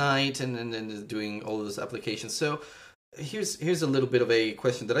single night and doing all of those applications. So here's a little bit of a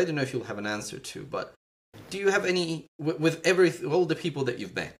question that I don't know if you'll have an answer to, but do you have any with all the people that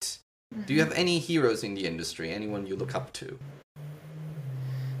you've met? Do you have any heroes in the industry? Anyone you look up to?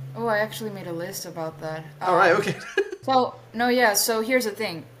 Oh, I actually made a list about that. All right, okay. So here's the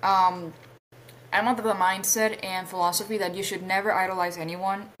thing. I'm of the mindset and philosophy that you should never idolize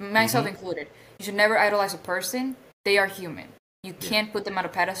anyone, myself included. You should never idolize a person. They are human. You can't put them on a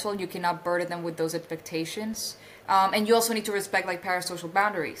pedestal. You cannot burden them with those expectations. And you also need to respect like parasocial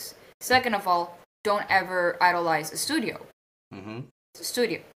boundaries. Second of all, don't ever idolize a studio. It's a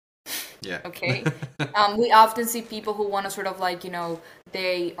studio. Yeah. Okay. We often see people who want to sort of like,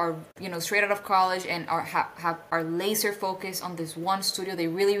 they are, straight out of college and are laser focused on this one studio they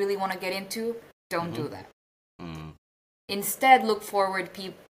really, really want to get into. Don't do that. Instead, look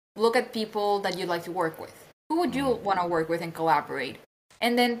at people that you'd like to work with. Who would you want to work with and collaborate?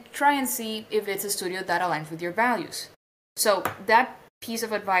 And then try and see if it's a studio that aligns with your values. So that piece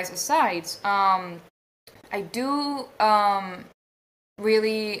of advice aside, I do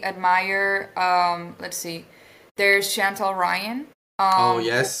really admire, let's see, there's Chantal Ryan.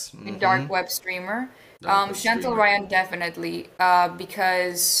 Yes. Dark web streamer. Chantal Ryan definitely,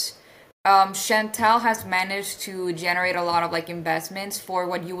 because Chantal has managed to generate a lot of like investments for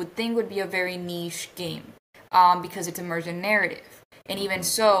what you would think would be a very niche game, because it's emergent narrative. And even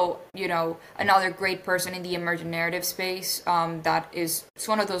so, another great person in the emergent narrative space, it's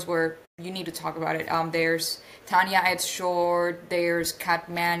one of those where you need to talk about it. There's Tanya Edshort, there's Kat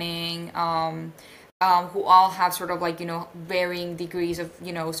Manning, who all have sort of like, varying degrees of,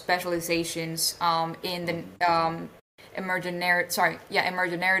 specializations in the emergent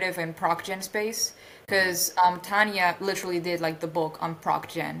narrative and proc gen space. Because Tanya literally did like the book on proc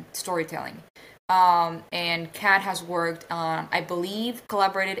gen storytelling. And Kat has worked on, I believe,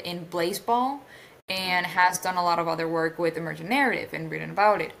 collaborated in Blazeball, and has done a lot of other work with emergent narrative and written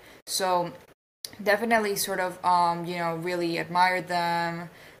about it. So definitely sort of, really admired them.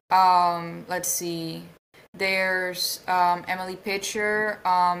 Let's see. There's Emily Pitcher,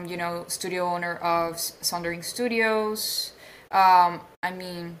 studio owner of Sundering Studios.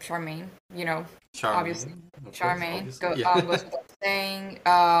 Charmaine, obviously. Charmaine goes without saying.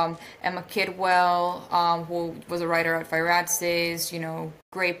 Emma Kidwell, who was a writer at Fire Arts,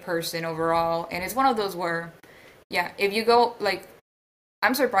 great person overall. And it's one of those where, if you go, like,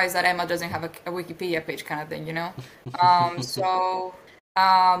 I'm surprised that Emma doesn't have a Wikipedia page kind of thing,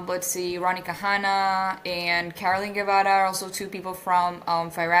 let's see, Ronnie Kahana and Carolyn Guevara are also two people from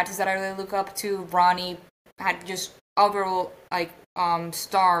Fire Arts that I really look up to. Ronnie had just overall, like,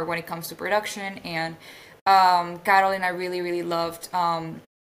 star when it comes to production, and Carolyn I really, really loved.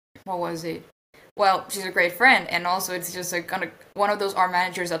 What was it? Well, she's a great friend, and also it's just like kind of one of those art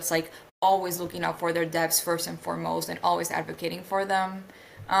managers that's like always looking out for their devs first and foremost, and always advocating for them.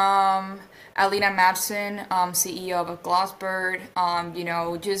 Alina Madsen, CEO of Glossbird,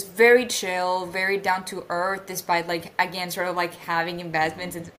 just very chill, very down to earth, despite like, again, sort of like having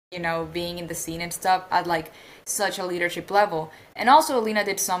investments being in the scene and stuff at like such a leadership level. And also Alina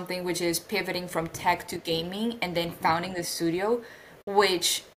did something which is pivoting from tech to gaming and then founding the studio,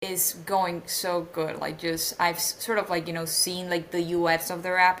 which is going so good. Like just I've sort of like seen like the UX of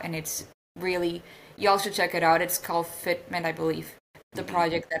their app, and it's really, y'all should check it out. It's called Fitment, I believe, the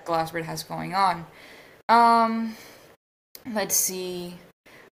project that Glassbird has going on. Let's see.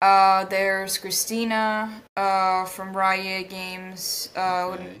 There's Christina from Riot Games,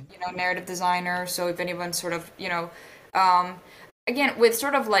 narrative designer. So if anyone sort of, again, with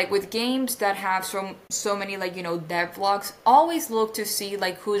sort of like with games that have so many like dev vlogs, always look to see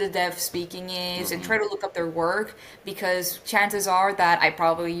like who the dev speaking is and try to look up their work, because chances are that I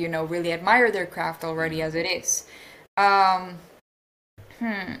probably really admire their craft already as it is. Let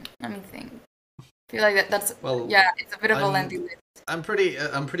me think. I feel like that's it's a bit of a lengthy list. I'm pretty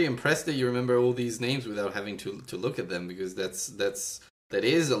impressed that you remember all these names without having to look at them, because that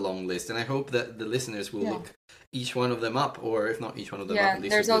is a long list, and I hope that the listeners will look each one of them up, or if not each one of them up, at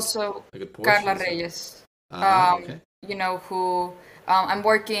least there's also Carla Reyes. Okay. Who I'm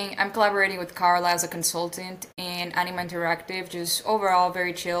collaborating with Carla as a consultant in Anima Interactive. Just overall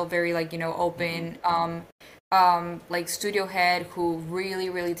very chill, very like open. Like studio head who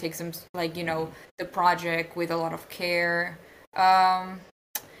really takes them like the project with a lot of care. The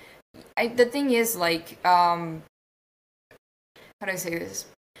thing is like how do I say this?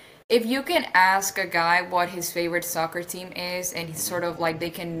 If you can ask a guy what his favorite soccer team is, and he's sort of like they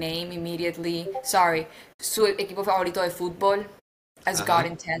can name immediately, sorry, su equipo favorito de fútbol, as God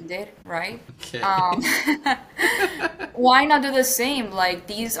intended, right? Okay. Why not do the same? Like,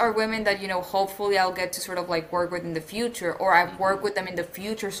 these are women that, hopefully I'll get to sort of like work with in the future, or I've worked with them in the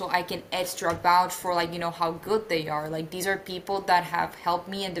future so I can extra vouch for like, how good they are. Like, these are people that have helped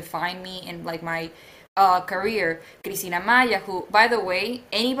me and defined me in like my career. Cristina Amaya, who, by the way,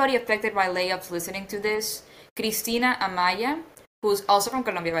 anybody affected by layoffs listening to this, Cristina Amaya, who's also from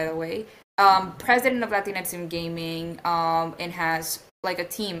Colombia, by the way, president of Latinx in Gaming, and has like a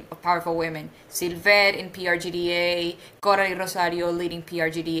team of powerful women. Silvet in PRGDA, Coralie Rosario leading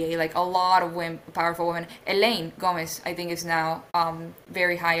PRGDA, like a lot of women, powerful women. Elaine Gomez, I think, is now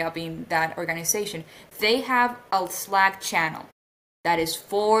very high up in that organization. They have a Slack channel that is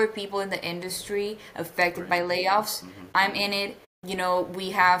for people in the industry affected by layoffs. I'm in it.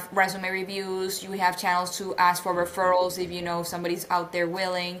 We have resume reviews. We have channels to ask for referrals if somebody's out there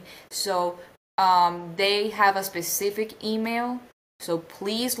willing. So they have a specific email. So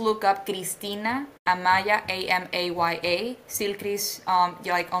please look up Cristina Amaya, Amaya, Silcris,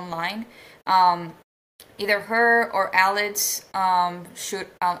 like online. Either her or Alex should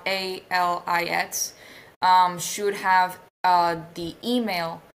ALIX should have the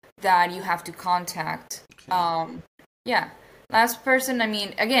email that you have to contact. Last person, I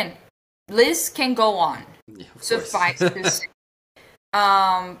mean, again, list can go on. Yeah, of Suffice to say.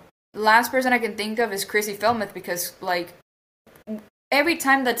 Last person I can think of is Chrissy Felmuth, because like every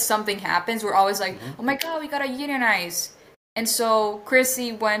time that something happens, we're always like, oh my god, we gotta unionize. And so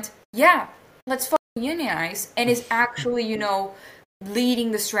Chrissy went, yeah, let's fucking unionize, and is actually, leading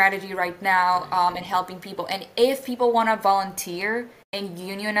the strategy right now, and helping people. And if people want to volunteer and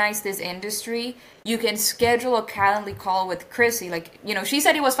unionize this industry, you can schedule a Calendly call with Chrissy. Like, she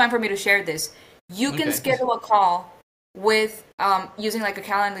said it was fine for me to share this. You can schedule a call with using like a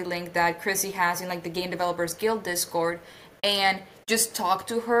Calendly link that Chrissy has in like the Game Developers Guild Discord, and just talk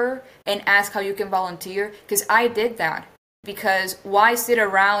to her and ask how you can volunteer. Because I did that. Because why sit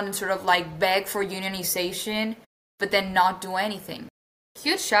around and sort of like beg for unionization but then not do anything?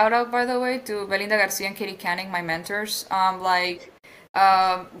 Huge shout out, by the way, to Belinda Garcia and Katie Canning, my mentors.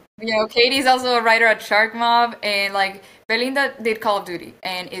 Katie's also a writer at Shark Mob, and like Belinda did Call of Duty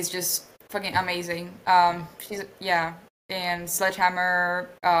and is just fucking amazing. And Sledgehammer,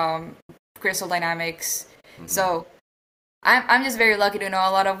 Crystal Dynamics. So I'm just very lucky to know a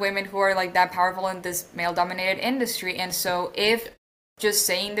lot of women who are like that powerful in this male-dominated industry. And so if just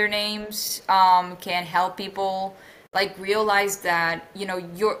saying their names can help people like realize that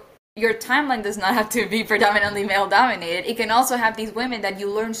your timeline does not have to be predominantly male-dominated. It can also have these women that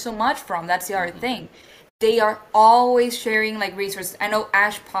you learn so much from. That's the other thing. They are always sharing like resources. I know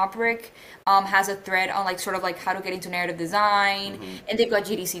Ash Poprick has a thread on like sort of like how to get into narrative design, and they've got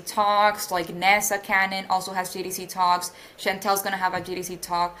GDC talks. Like Nessa Cannon also has GDC talks. Chantel's gonna have a GDC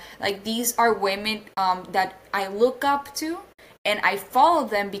talk. Like, these are women that I look up to, and I follow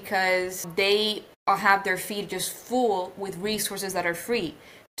them because they have their feed just full with resources that are free.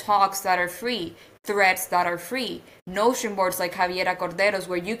 talks that are free, threads that are free, Notion boards like Javiera Cordero's,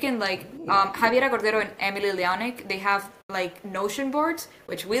 where you can like Javiera Cordero and Emily Leonic, they have like Notion boards,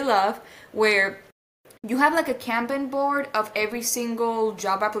 which we love, where you have like a Kanban board of every single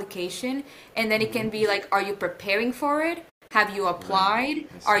job application, and then it can be like, are you preparing for it? Have you applied?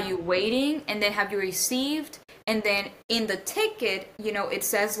 Are you waiting? And then have you received? And then in the ticket, you know, it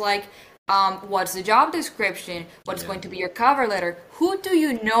says like, what's the job description? What's going to be your cover letter? Who do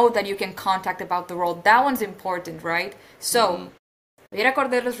you know that you can contact about the role? That one's important, right? So, Vera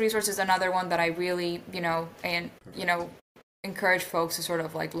Cordero's resource is another one that I really, encourage folks to sort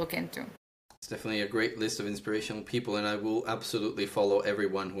of like look into. It's definitely a great list of inspirational people, and I will absolutely follow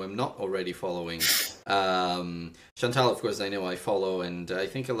everyone who I'm not already following. Chantal, of course, I know I follow, and I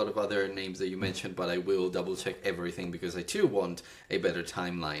think a lot of other names that you mentioned, but I will double check everything because I too want a better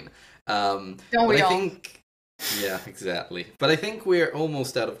timeline. Don't we all? Yeah, exactly. But I think we're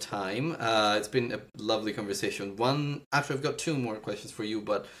almost out of time. It's been a lovely conversation. Actually, I've got two more questions for you,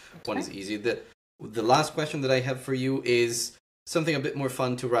 but one is easy. The last question that I have for you is something a bit more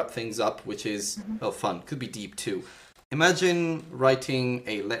fun to wrap things up, which is, well, fun. Could be deep too. Imagine writing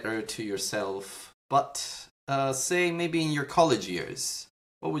a letter to yourself, but say maybe in your college years.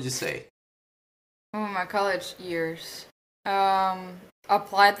 What would you say? Oh, my college years.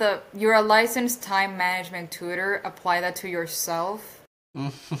 You're a licensed time management tutor. Apply that to yourself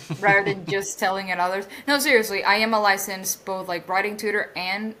rather than just telling it others. No, seriously, I am a licensed both like writing tutor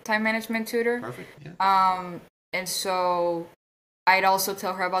and time management tutor. Perfect. Yeah. And so I'd also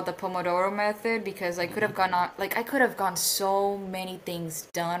tell her about the Pomodoro method because I could have gone so many things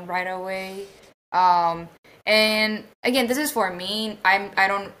done right away. And again, this is for me. I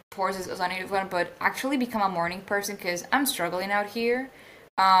don't force this on anyone, but actually become a morning person because I'm struggling out here.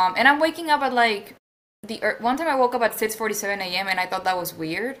 And I'm waking up at like one time I woke up at 6:47 a.m. and I thought that was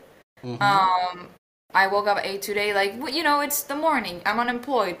weird. I woke up at 8 today. Like, you know, it's the morning. I'm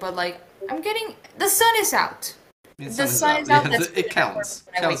unemployed, but like the sun is out. The sun is out. Yeah, it counts.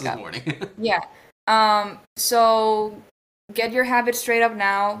 Counts this morning. Yeah. So get your habits straight up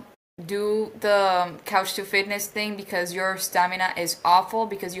now. Do the couch to fitness thing because your stamina is awful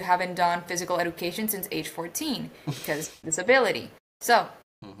because you haven't done physical education since age 14 because disability. So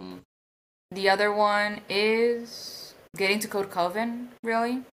the other one is getting to Code Coven,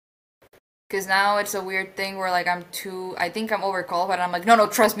 really. Because now it's a weird thing where like I think I'm overqualified and I'm like, no,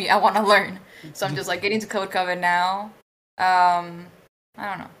 trust me, I want to learn. So I'm just like getting to Code Coven now. I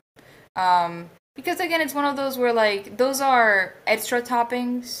don't know. Because again, it's one of those where like, those are extra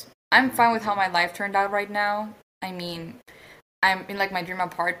toppings. I'm fine with how my life turned out right now. I mean, I'm in like my dream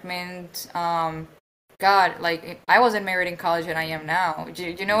apartment. God, like I wasn't married in college and I am now. Do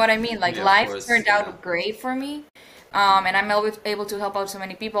you know what I mean? Like life turned out great for me. And I'm able to help out so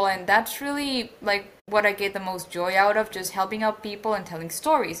many people, and that's really like what I get the most joy out of, just helping out people and telling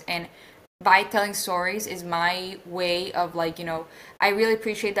stories. And by telling stories is my way of like, you know, I really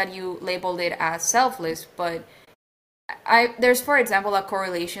appreciate that you labeled it as selfless, but there's, for example, a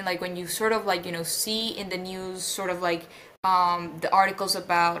correlation, like when you sort of like, you know, see in the news sort of like the articles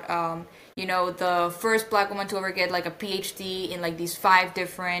about you know, the first Black woman to ever get like a PhD in like these 5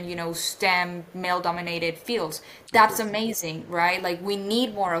 different, you know, STEM male-dominated fields. That's amazing, right? Like we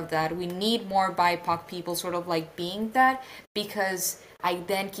need more of that. We need more BIPOC people sort of like being that, because I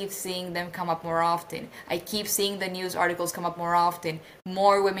then keep seeing them come up more often. I keep seeing the news articles come up more often.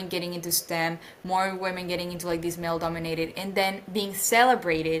 More women getting into STEM, more women getting into like these male-dominated, and then being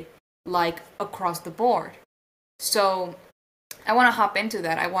celebrated like across the board. So I want to hop into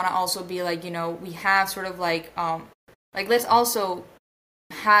that. I want to also be like, you know, we have sort of like let's also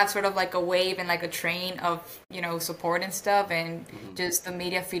have sort of like a wave and like a train of, you know, support and stuff, and just the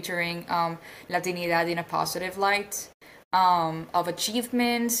media featuring Latinidad in a positive light, of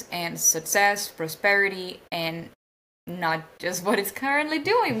achievements and success, prosperity, and not just what it's currently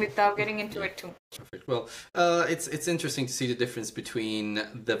doing, without getting into it too much. Perfect. Well, it's interesting to see the difference between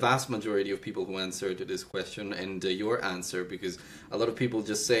the vast majority of people who answer to this question and your answer, because a lot of people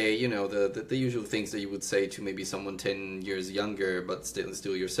just say, you know, the usual things that you would say to maybe someone 10 years younger, but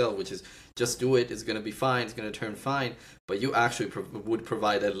still yourself, which is just do it, it's going to be fine, it's going to turn fine. But you actually would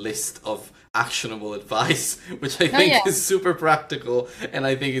provide a list of actionable advice, which I think is super practical, and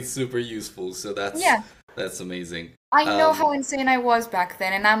I think it's super useful. So that's amazing. I know how insane I was back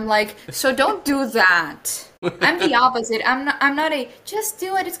then, and I'm like, so don't do that. I'm the opposite. I'm not a just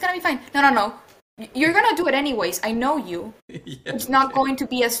do it, it's gonna be fine. No. You're gonna do it anyways. I know you. It's not going to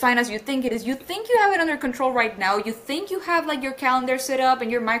be as fine as you think it is. You think you have it under control right now. You think you have like your calendar set up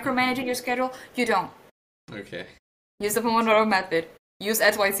and you're micromanaging your schedule. You don't. Okay. Use the Pomodoro method. use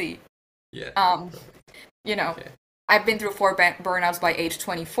XYZ. Yeah. You know, Okay. I've been through 4 burnouts by age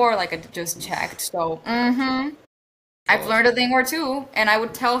 24, like I just checked. So, I've learned a thing or two, and I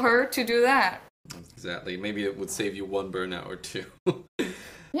would tell her to do that. Exactly. Maybe it would save you 1 burnout or 2.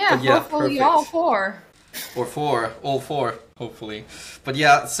 Yeah, But yeah, hopefully perfect. all 4. Or 4, all 4, hopefully. But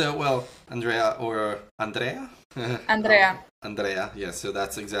yeah, so well, Andrea or Andrea? Andrea. Andrea, yeah, so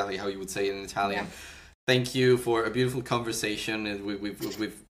that's exactly how you would say it in Italian. Yeah. Thank you for a beautiful conversation, and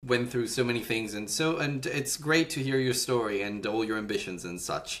we've went through so many things, and it's great to hear your story and all your ambitions and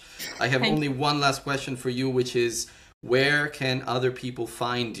such. I have only one last question for you, which is, where can other people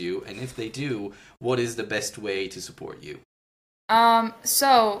find you, and if they do, what is the best way to support you?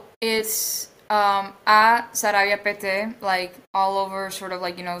 So it's at Saravia PT, like all over sort of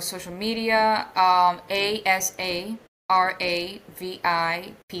like, social media, ASARAVIAPT,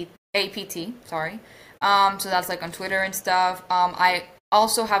 sorry. So that's like on Twitter and stuff. I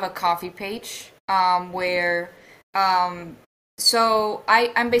also have a coffee page, where, so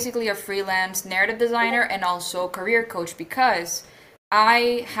I'm basically a freelance narrative designer and also career coach, because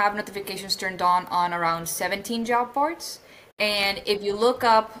I have notifications turned on around 17 job boards. And if you look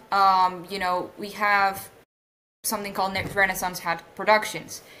up, we have something called Renaissance Hat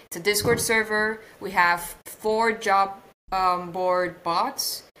Productions. It's a Discord server. We have 4 job board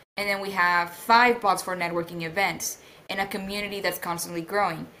bots, and then we have 5 bots for networking events, and a community that's constantly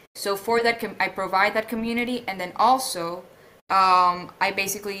growing. So for that, I provide that community, and then also I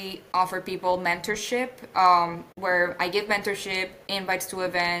basically offer people mentorship, where I give mentorship, invites to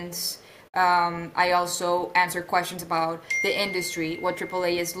events. I also answer questions about the industry, what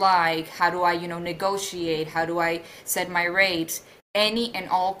AAA is like, how do I, negotiate, how do I set my rates, any and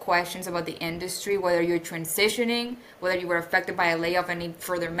all questions about the industry, whether you're transitioning, whether you were affected by a layoff and need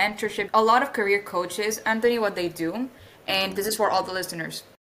further mentorship. A lot of career coaches, Anthony, what they do, and this is for all the listeners,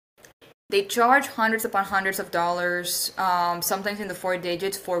 they charge hundreds upon hundreds of dollars, sometimes in the 4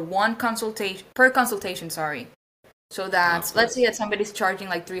 digits, for one consultation, per consultation, sorry. So that's, let's say that somebody's charging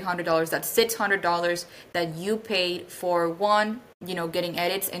like $300, that's $600 that you paid for 1, getting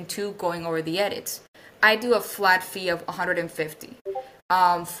edits, and 2, going over the edits. I do a flat fee of $150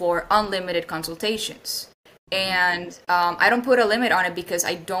 for unlimited consultations. And I don't put a limit on it because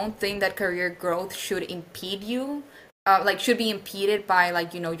I don't think that career growth should impede you, should be impeded by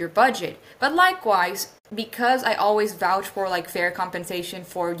your budget. But likewise, because I always vouch for fair compensation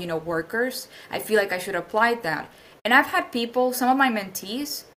for, workers, I feel like I should apply that. And I've had people, some of my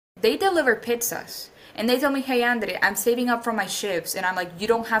mentees, they deliver pizzas. And they tell me, hey, Andrea, I'm saving up for my shifts. And I'm like, you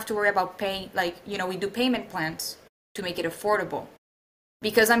don't have to worry about paying, we do payment plans to make it affordable.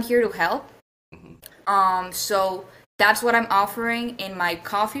 Because I'm here to help. So that's what I'm offering in my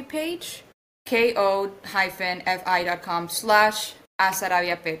coffee page,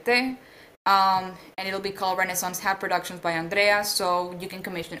 ko-fi.com/asaraviapt. And it'll be called Renaissance Hat Productions by Andrea. So you can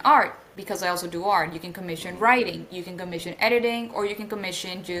commission art, because I also do art. You can commission writing, you can commission editing, or you can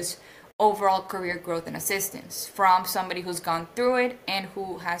commission just overall career growth and assistance from somebody who's gone through it and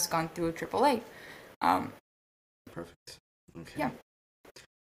who has gone through AAA. Perfect. Okay. Yeah.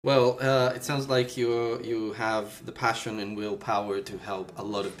 Well, it sounds like you have the passion and willpower to help a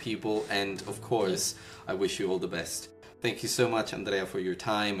lot of people, and of course, I wish you all the best. Thank you so much, Andrea, for your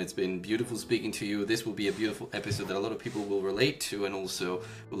time. It's been beautiful speaking to you. This will be a beautiful episode that a lot of people will relate to and also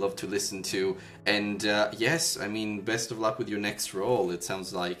will love to listen to. And yes, I mean, best of luck with your next role. It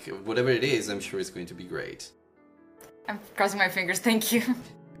sounds like whatever it is, I'm sure it's going to be great. I'm crossing my fingers. Thank you.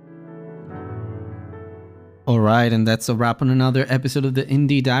 Alright, and that's a wrap on another episode of the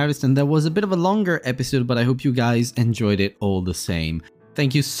Indie Diarist, and that was a bit of a longer episode, but I hope you guys enjoyed it all the same.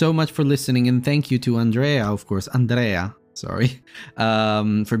 Thank you so much for listening, and thank you to Andrea, for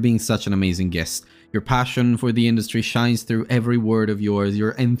being such an amazing guest. Your passion for the industry shines through every word of yours.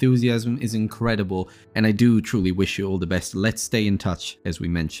 Your enthusiasm is incredible, and I do truly wish you all the best. Let's stay in touch, as we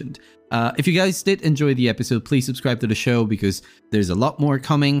mentioned. If you guys did enjoy the episode, please subscribe to the show, because there's a lot more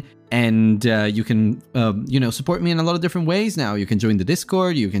coming, and you can, support me in a lot of different ways now. You can join the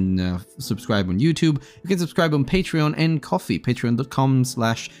Discord, you can subscribe on YouTube, you can subscribe on Patreon and Ko-fi,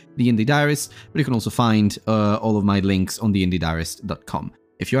 patreon.com/theindiediarist, but you can also find all of my links on theindiediarist.com.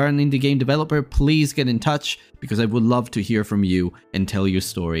 If you are an indie game developer, please get in touch, because I would love to hear from you and tell your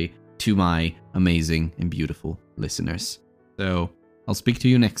story to my amazing and beautiful listeners. So, I'll speak to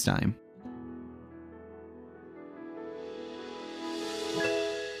you next time.